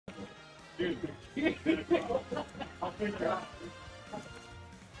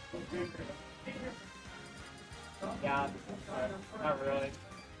Yeah, not really.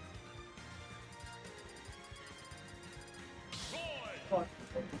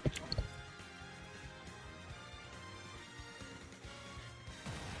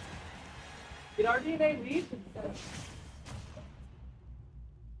 Did our DNA leave?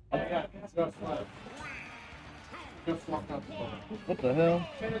 Oh, yeah. What the hell?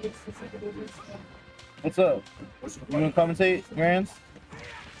 What's up? You wanna commentate, Grants?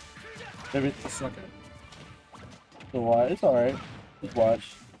 Every second. So why? It's alright. Just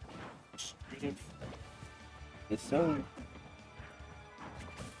watch. It's so.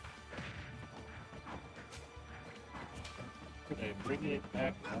 Okay, bring it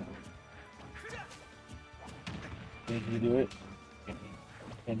back. Can you do it?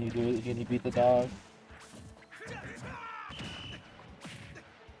 Can you do it? Can you beat the dog?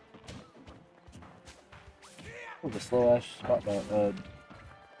 Oh, the slow ass spot that goal.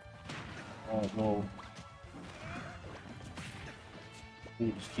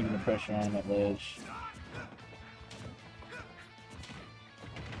 Just keeping the pressure on that ledge.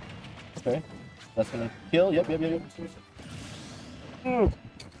 Okay. That's gonna kill. Yep.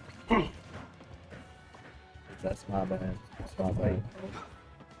 That's my bad. That's my bad.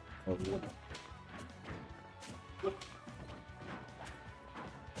 Oh, yeah.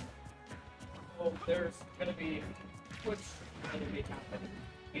 Well, there's gonna be which either may happen.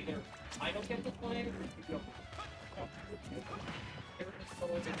 Either I don't get to play or you don't.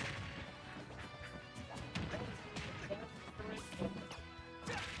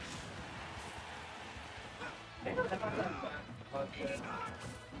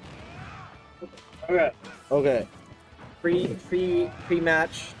 Okay.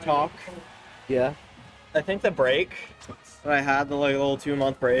 Pre-match talk. Yeah. I think the break that I had, the like little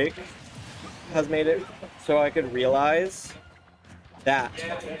 2-month break, has made it so I could realize that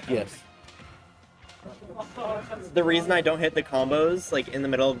Yes. the reason I don't hit the combos like in the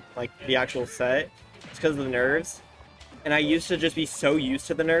middle of like the actual set is because of the nerves. And I used to just be so used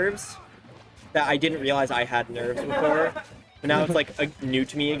to the nerves that I didn't realize I had nerves before. But now it's like new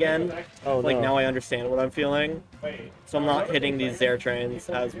to me again. Oh, like no. now I understand what I'm feeling. So I'm not hitting these Zare trains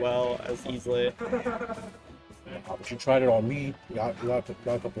as well as easily. But you tried it on me. You got a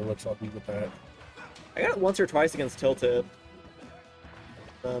couple of licks on me with that. I got it once or twice against Tilted.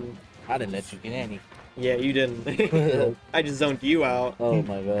 I didn't let you get any. Yeah, you didn't. I just zoned you out. Oh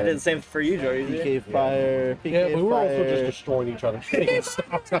my god. I did the same for you, Joey. PK fire. PK Yeah, but we were also fire. just destroying each other.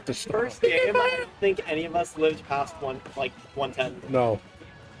 Stop, not to stop. First game, I don't think any of us lived past 110. No.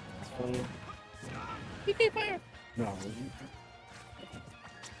 PK fire. No.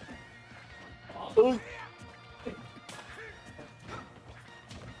 Ooh.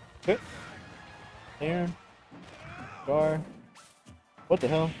 Okay. Aaron. Gar. What the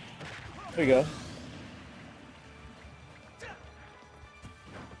hell? There you go.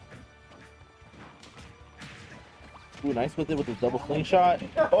 Ooh, nice with it with the double slingshot.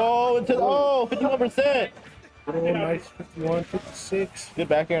 Oh, into the, 51%. Oh, nice. 51, 56. Good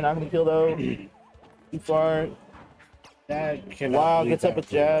back air, not gonna kill though. Too far. That cannot Wow, believe gets up that. with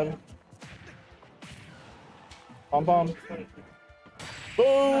jab. Pom pom.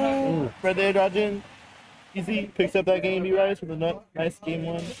 Boom! Red there, dodging. Easy. Picks up that game, you guys, with a nice game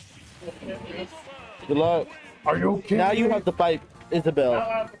one. Good luck. Are you okay? Now you have to fight Isabelle.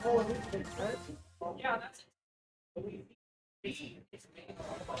 Yeah, that's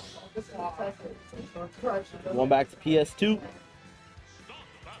Going back to PS2.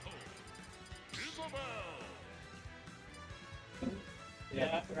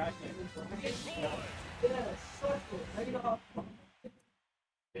 yeah, right.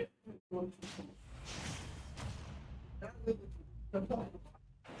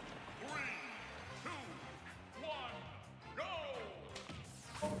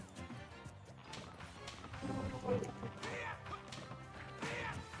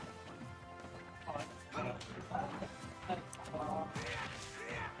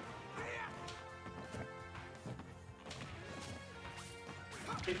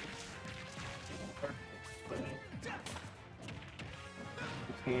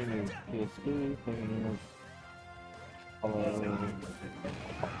 Game is PS2. Game is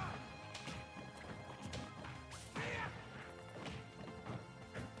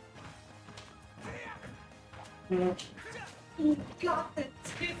You got the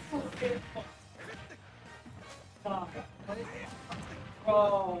tickle.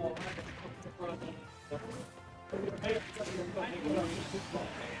 Bro. I want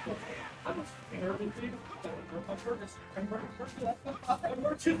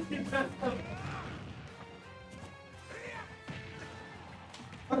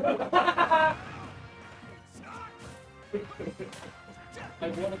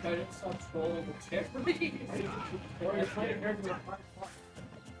if I didn't stop scrolling with Terry. Or you're playing here to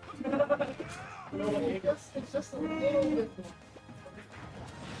it's just a little bit.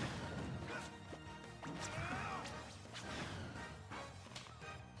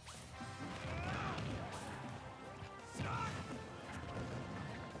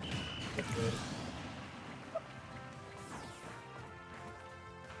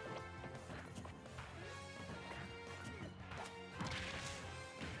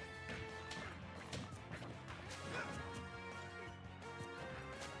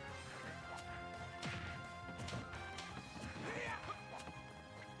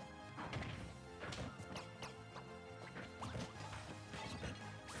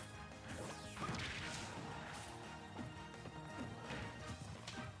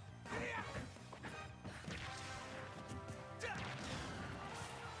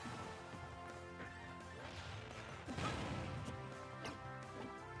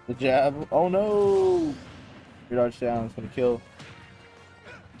 The jab. Oh no! Your dodge down. It's gonna kill.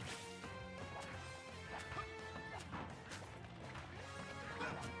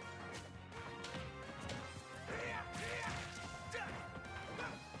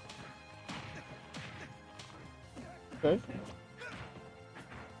 Okay.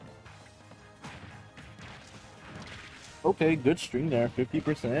 Okay, good string there.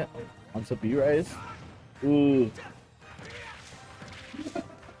 50% on some B-Rise. Ooh.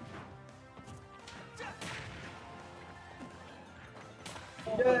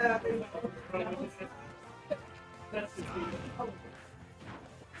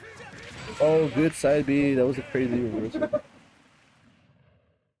 Oh, good side B. That was a crazy reversal.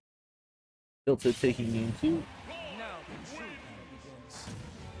 Tilted taking game 2.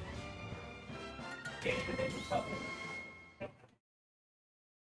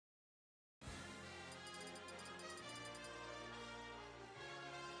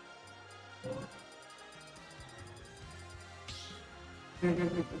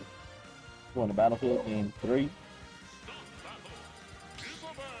 Going to Battlefield game 3.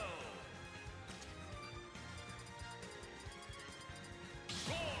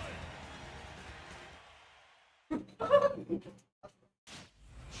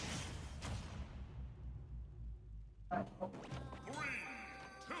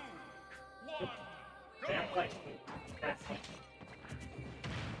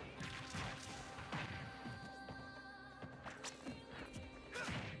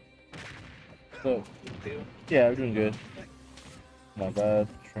 So, yeah, we're doing good. Not bad.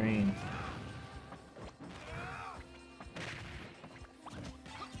 Train.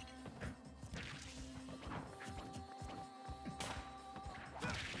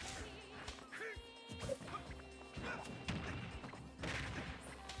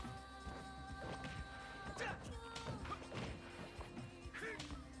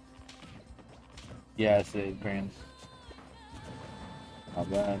 Yeah, I say Grants. Not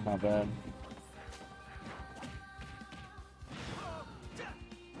bad, not bad.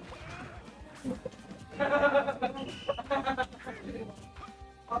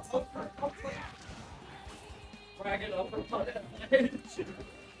 Dragon uppercut at edge.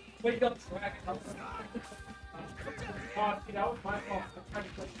 Wake up, dragon uppercut. See, that was my fault. I'm trying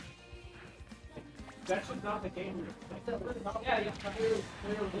to play. That's just not the game. Yeah, you clear the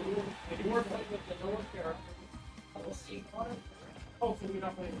rules. If you were playing with the North character, we'll see. Oh, so we're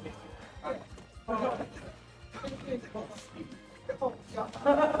not playing the game.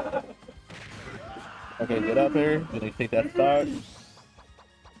 Okay, get up here. Gonna take that start.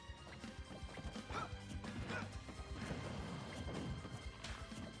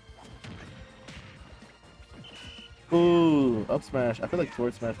 Ooh, up smash. I feel like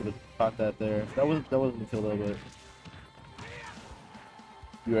forward smash would have caught that there. That wasn't the kill though, but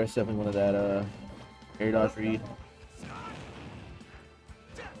you are definitely one of that air dodge read.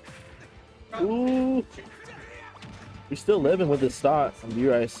 Ooh, we're still living with this stock from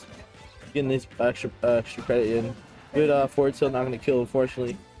B-Rice. Getting this extra credit in. Good forward tilt, not gonna kill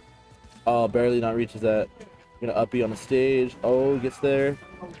unfortunately. Oh, barely not reaches that. Gonna up B on the stage. Oh, gets there.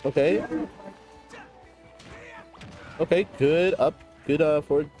 Okay. Okay, good up, good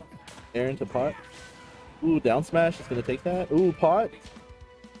forward air into pot. Ooh, down smash is gonna take that. Ooh, pot.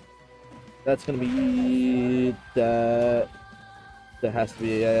 That's gonna be that. That has to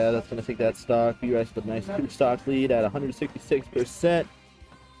be, yeah, that's gonna take that stock. B-Rice with a nice 2 stock lead at 166%.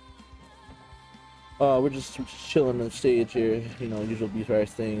 We're just chilling on the stage here. You know, usual beef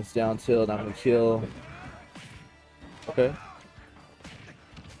rice things. Down tilt, not gonna kill. Okay.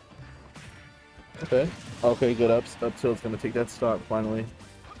 Okay. Okay, good ups. Up tilt's gonna take that stock finally.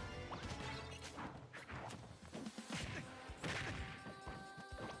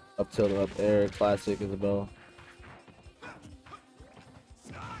 Up tilt, up air, classic Isabelle.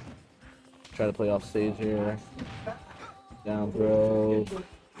 Try to play off stage here. Down throw.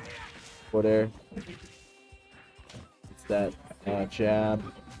 Forward air. It's that jab.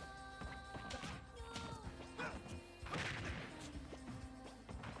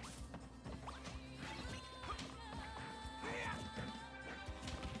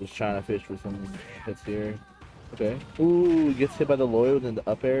 Just trying to fish for some hits here. Okay. Ooh, gets hit by the Lloyd and the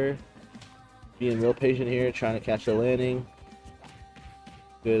up air. Being real patient here, trying to catch the landing.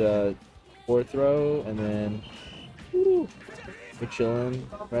 Good forward throw, and then ooh, we're chilling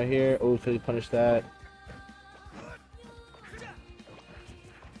right here. Oh, could he punish that?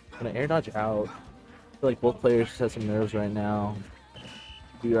 Gonna air dodge out. I feel like both players just have some nerves right now.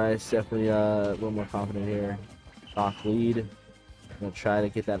 You guys definitely a little more confident here. Stock lead. Gonna try to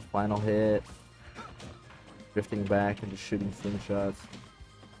get that final hit. Drifting back and just shooting slingshots.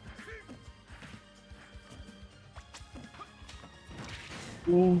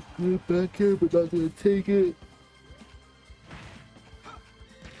 Oh, get back here, but not gonna take it.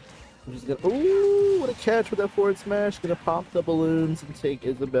 I'm just gonna. Ooh, what a catch with that forward smash. Gonna pop the balloons and take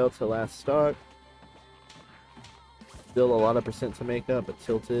Isabelle to last stock. Still a lot of percent to make up, but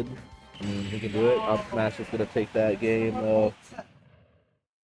tilted. I mean, he can do it. Up smash is gonna take that game though.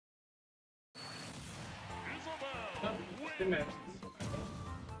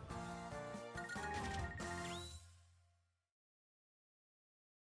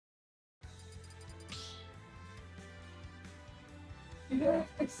 You didn't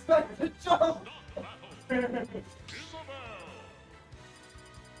expect to jump!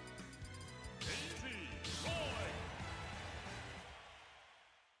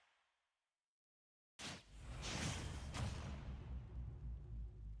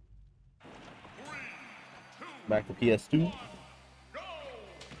 Back to PS2.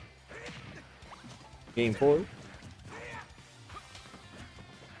 Game 4.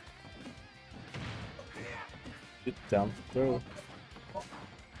 Good down throw.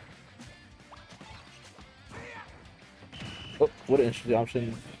 Oh, what an interesting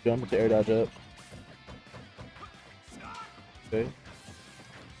option. Jump with the air dodge up. Okay.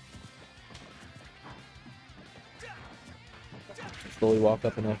 Slowly walk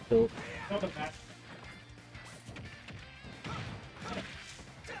up and up tilt.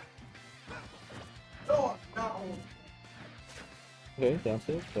 Okay, down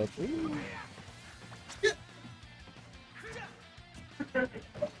tilt. That's ooh.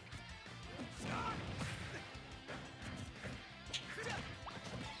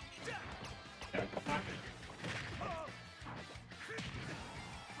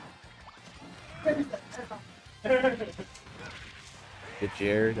 Good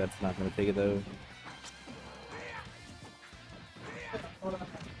Jared, that's not gonna take it though.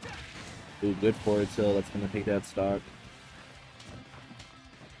 Ooh, good forward tilt, that's gonna take that stock.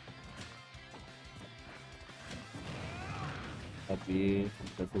 Up B,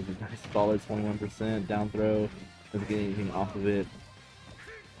 that's a nice solid 21%. Down throw, doesn't get anything off of it.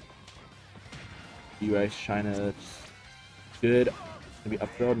 U.S. China, good. Maybe up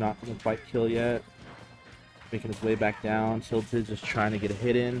throw, not gonna quite kill yet. Making his way back down. Tilted, just trying to get a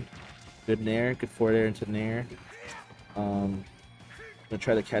hit in. Good nair, good forward air into nair. Gonna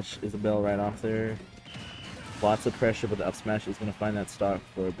try to catch Isabelle right off there. Lots of pressure, but the up smash is gonna find that stock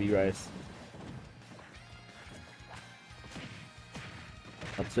for B Rice.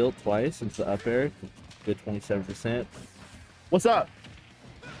 Up tilt twice into the up air. Good 27%. What's up?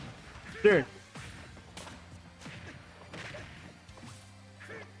 Sure.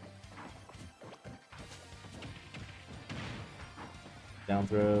 Down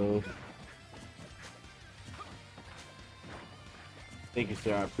throw. Thank you,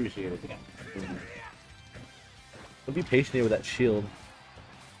 sir. I appreciate it. Don't be patient here with that shield.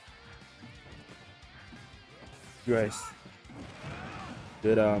 Rice.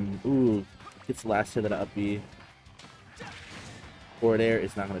 Good, ooh. Gets the last hit of the up B. Forward air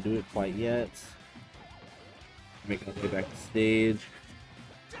is not going to do it quite yet. Making our way back to stage.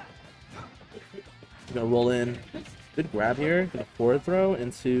 We're going to roll in. Good grab here. Gonna forward throw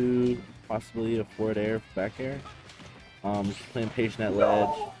into possibly a forward air, back air. Just playing patient at ledge.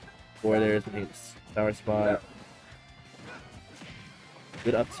 Forward air is gonna hit sour spot.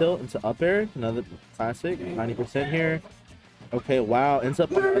 Good up tilt into up air. Another classic. 90% here. Okay, wow. Ends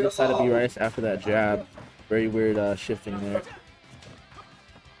up on the other side of B-Rice after that jab. Very weird shifting there.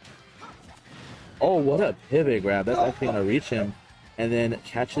 Oh, what a pivot grab. That's actually going to reach him. And then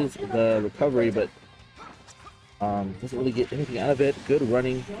catches the recovery, but doesn't really get anything out of it. Good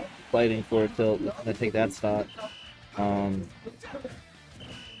running, fighting for it till it's going to take that stock.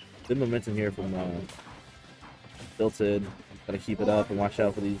 Good momentum here from Tilted. Got to keep it up and watch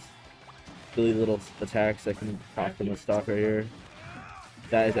out for these silly little attacks that can pop from the stock right here.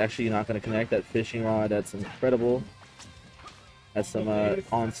 That is actually not going to connect. That fishing rod, that's incredible. Has some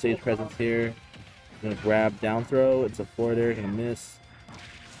on-stage presence here. Gonna grab down throw. It's a forward air. Gonna miss.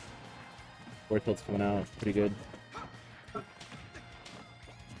 Forward tilt's coming out. Pretty good.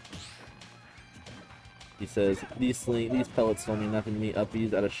 He says, these pellets don't mean nothing to me.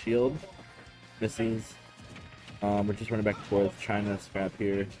 Uppies out of shield. Misses. We're just running back and forth. Trying to scrap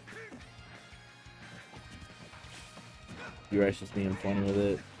here. B-Rice just being funny with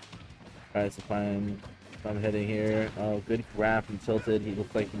it. Tries to find some heading here. Oh, good grab from Tilted. He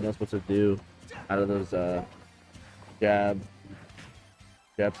looks like he knows what to do out of those jab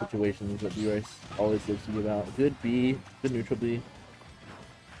situations that B-Rice always gives you about. Good B, good neutral B.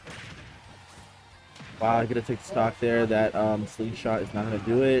 Wow, I gotta take the stock there. That slingshot is not gonna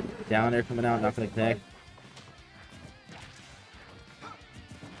do it. Down air coming out, not gonna connect.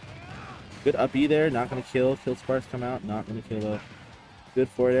 Good up E there, not gonna kill. Kill sparks come out, not gonna kill though. Good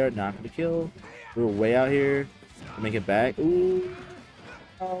forward air, not gonna kill. We're way out here. Make it back. Ooh.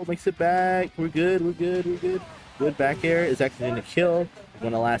 Oh, makes it back. We're good, we're good, we're good. Good back air is actually gonna kill.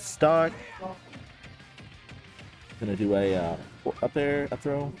 Gonna last stock. Gonna do a up air, up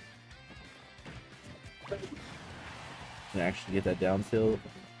throw. Gonna actually get that down tilt.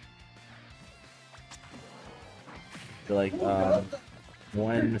 Feel like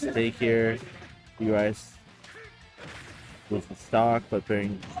one mistake here. B-Rice with the stock, but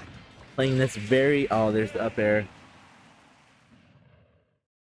playing this very. Oh, there's the up air.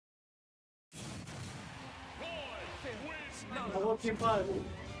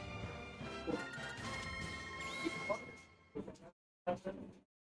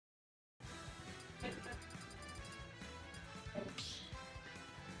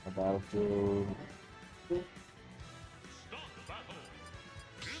 Battlefield.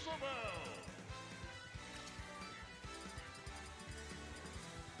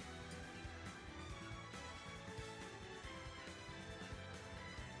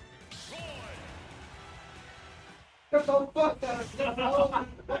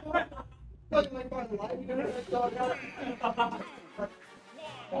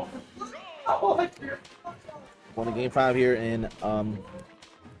 Won a game 5 here in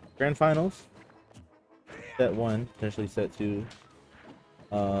Grand Finals. Set 1, potentially set 2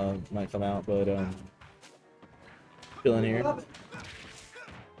 might come out, but chilling here.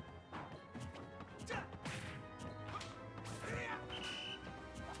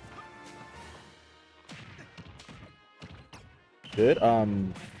 Good.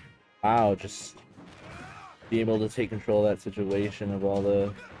 Wow, just be able to take control of that situation of all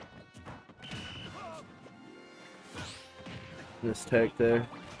the this tech there.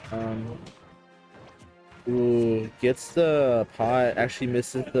 Ooh, gets the pot, actually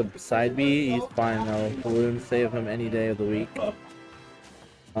misses the side B. He's fine though. Balloon save him any day of the week.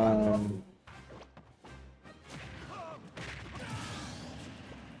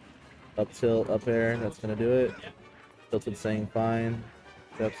 Up tilt, up air, that's gonna do it. Tilted saying fine.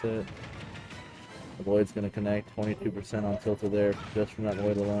 Accepts it. The Void's gonna connect 22% on Tilted there just from that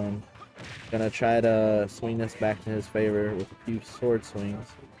Void alone. Gonna try to swing this back to his favor with a few sword swings.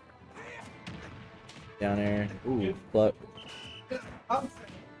 Down air. Ooh, pluck.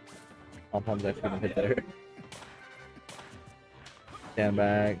 Pom-Pom's actually gonna hit there. Stand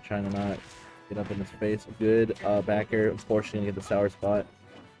back, trying to not get up in his face. Good back air. Unfortunately, gonna get the sour spot.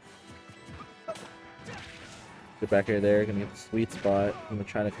 Good back air there. Gonna get the sweet spot. Gonna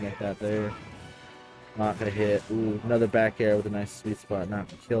try to connect that there. Not gonna hit. Ooh, another back air with a nice sweet spot. Not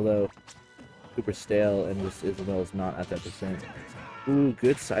gonna kill though. Super stale, and this Isabelle is not at that percent. Ooh,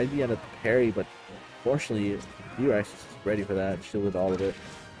 good side B out of parry, but fortunately, B-Rice is ready for that. Shielded all of it.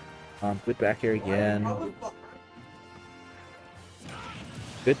 Good back air again.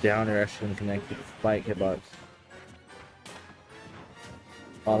 Good down air actually gonna connect with spike hitbox.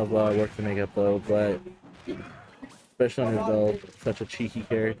 A lot of work to make up though, but especially on Isabelle, such a cheeky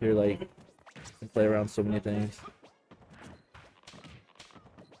character, like can play around so many things.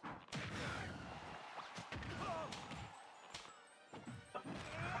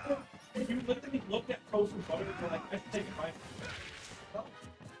 You literally looked at frozen butter and you're like, I should take a bite.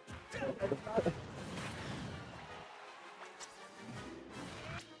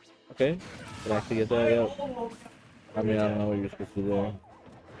 Okay. Can I actually get that? Yep. I mean, I don't know what you're supposed to do there.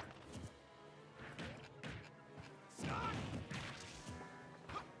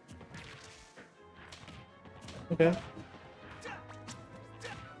 Okay.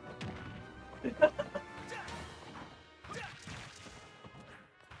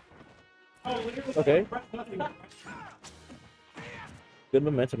 Okay. Good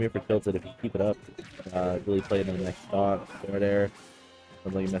momentum here for Tilted if you keep it up. Really play it in the next stock. Over there.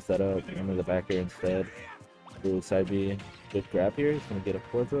 Don't let you mess that up. Remember the back air instead. Ooh, side B. Good grab here. He's gonna get a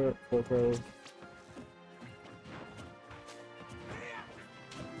fourth row.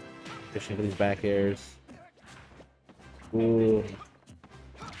 Fishing for these back airs. Ooh.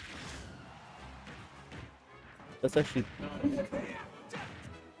 That's actually... I'm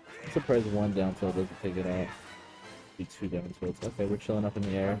surprised one down tilt doesn't take it out. Be two down tilts. Okay, we're chilling up in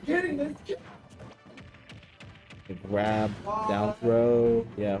the air. Good grab, down throw.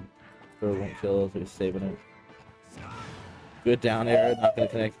 Yeah, throw won't kill, so he's saving it. Good down air, not gonna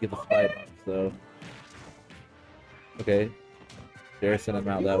connect to get the spike. So, okay, they're sending him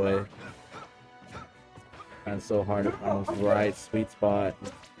out that way. Trying so hard to find this right sweet spot,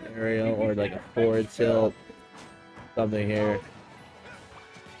 aerial or like a forward tilt, something here.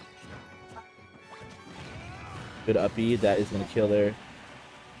 Good up B, that is gonna kill there.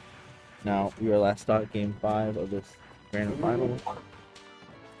 Now we are last stock, game 5 of this grand final.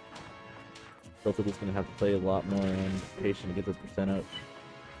 Tilted is gonna have to play a lot more patient to get this percent up.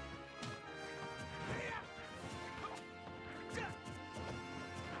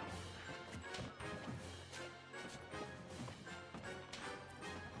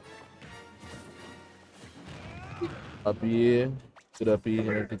 Up B, good up B,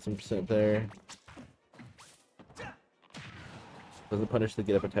 gonna get some percent there. Doesn't punish the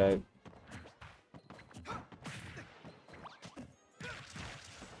get up attack.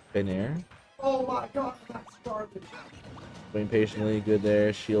 In air. Oh my god, that's garbage. Waiting patiently, good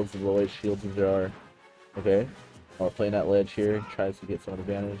there. Shields the void, shields the jar. Okay. Playing that ledge here, tries to get some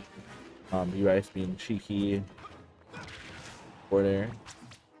advantage. U-Rice being cheeky. Forward air.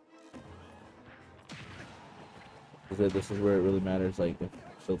 This is where it really matters, like if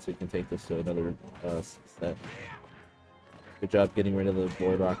Tilted can take this to another set. Good job getting rid of the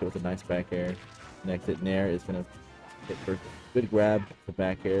void rocket with a nice back air. Connected Nair is gonna hit first. Good grab, the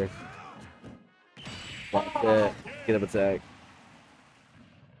back air. Block that, get up attack.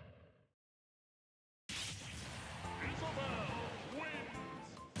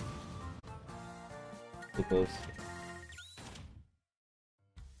 Too close.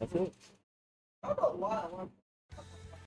 That's it. I don't know why I want